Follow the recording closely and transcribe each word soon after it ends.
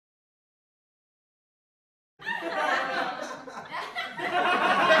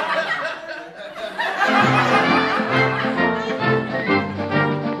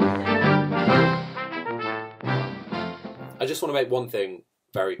just want to make one thing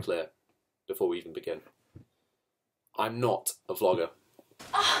very clear before we even begin. I'm not a vlogger.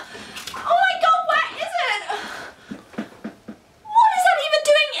 Oh my god, where is it? What is that even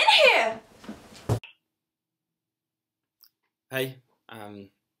doing in here? Hey,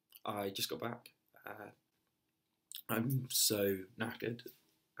 I just got back. I'm so knackered.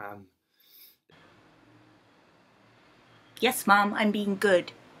 Yes, Mom, I'm being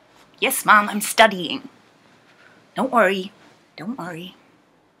good. Yes, Mom, I'm studying. Don't worry. Don't worry.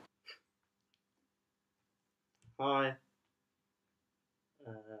 Hi.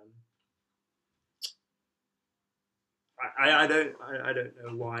 I don't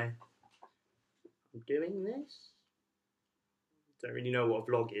know why I'm doing this. Don't really know what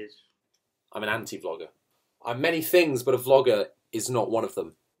a vlog is. I'm an anti-vlogger. I'm many things, but a vlogger is not one of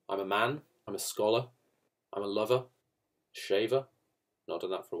them. I'm a man, I'm a scholar, I'm a lover, shaver, not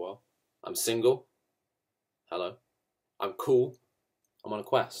done that for a while. I'm single, hello. I'm cool, I'm on a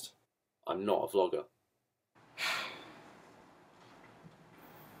quest. I'm not a vlogger.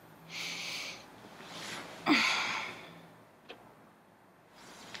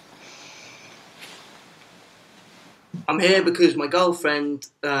 I'm here because my girlfriend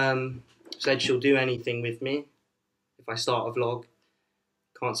said she'll do anything with me if I start a vlog.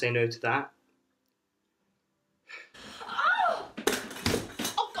 Can't say no to that. Oh!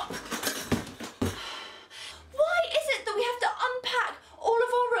 Oh god! Why is it that we have to unpack all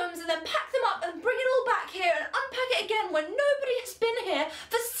of our rooms and then pack them up and bring it all back here and unpack it again when nobody has been here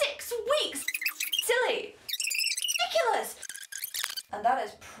for 6 weeks? Silly! Ridiculous! And that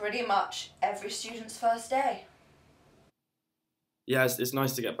is pretty much every student's first day. Yeah, it's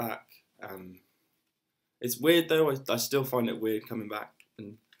nice to get back. It's weird though, I still find it weird coming back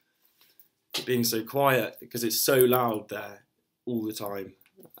and it being so quiet because it's so loud there all the time.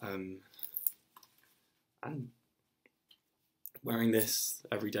 And wearing this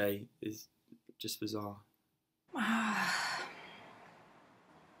every day is just bizarre.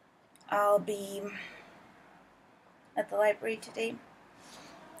 I'll be at the library today,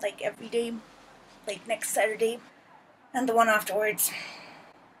 like every day, like next Saturday, and the one afterwards,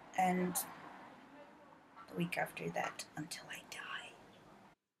 and the week after that until I die.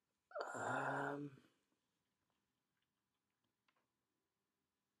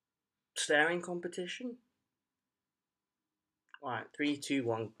 Staring competition? Alright, 3, 2,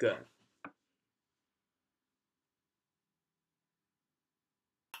 1, go.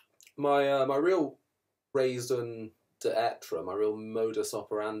 My real raison d'etre, my real modus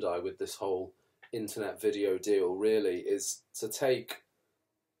operandi with this whole internet video deal really is to take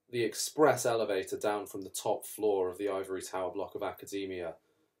the express elevator down from the top floor of the ivory tower block of academia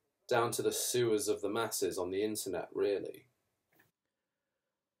down to the sewers of the masses on the internet, really.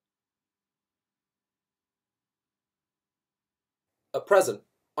 At present,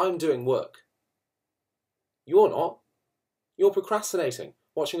 I'm doing work. You're not. You're procrastinating,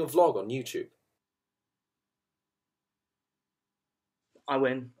 watching a vlog on YouTube. I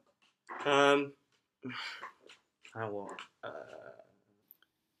win. How what?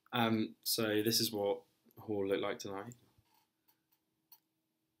 So this is what hall looked like tonight.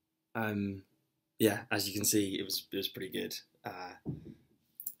 Yeah, as you can see, it was pretty good.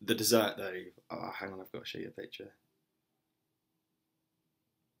 The dessert though, oh, hang on, I've got to show you a picture.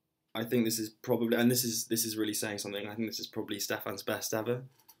 I think this is probably, and this is really saying something. I think this is probably Stefan's best ever.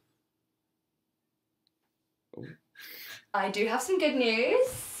 Oh. I do have some good news.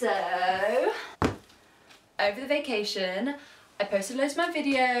 So, over the vacation, I posted loads of my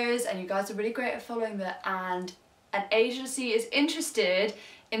videos and you guys are really great at following them, and an agency is interested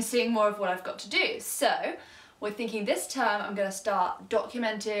in seeing more of what I've got to do. So, we're thinking this term I'm going to start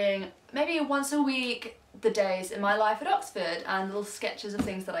documenting maybe once a week the days in my life at Oxford and little sketches of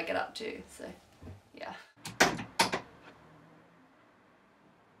things that I get up to. So, yeah.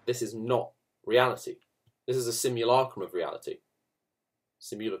 This is not reality. This is a simulacrum of reality.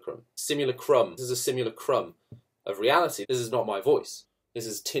 Simulacrum. Simulacrum. This is a simulacrum of reality. This is not my voice. This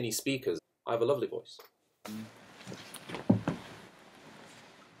is tinny speakers. I have a lovely voice.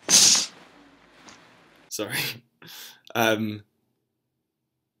 Sorry. I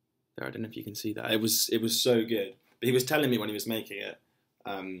don't know if you can see that. It was so good. But he was telling me when he was making it.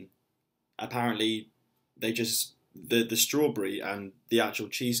 Apparently, they just the strawberry and the actual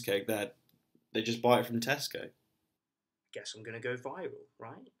cheesecake they just buy it from Tesco. Guess I'm gonna go viral,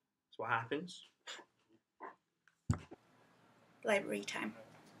 right? That's what happens. Library time.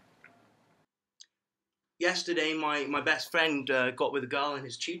 Yesterday, my best friend got with a girl in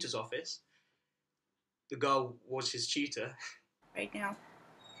his tutor's office. The girl was his tutor. Right now.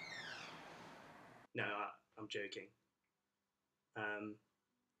 No, I'm joking.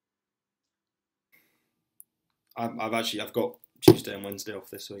 I've got Tuesday and Wednesday off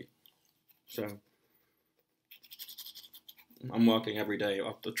this week, so I'm working every day.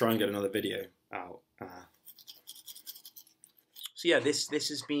 I'll try and get another video out. So yeah, this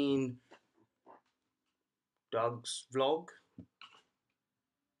has been Doug's vlog.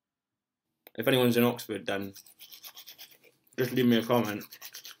 If anyone's in Oxford, then just leave me a comment.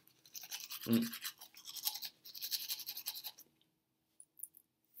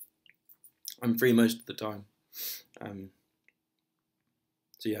 I'm free most of the time.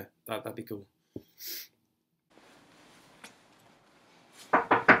 So yeah, that'd be cool.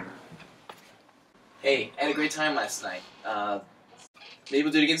 Hey, I had a great time last night. Maybe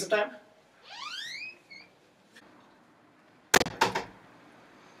we'll do it again sometime?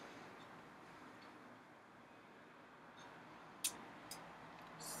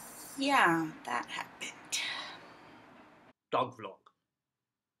 Yeah, that happened. Dog vlog.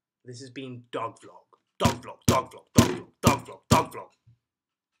 This has been Dog vlog. Dog vlog, dog vlog, dog vlog, dog vlog, dog vlog.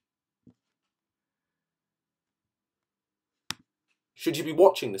 Should you be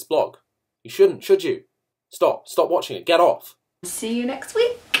watching this vlog? You shouldn't, should you? Stop watching it, get off. See you next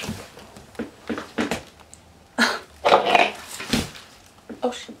week.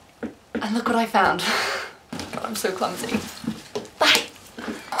 Oh shit. And look what I found. God, I'm so clumsy. Bye.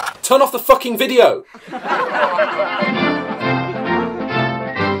 Turn off the fucking video!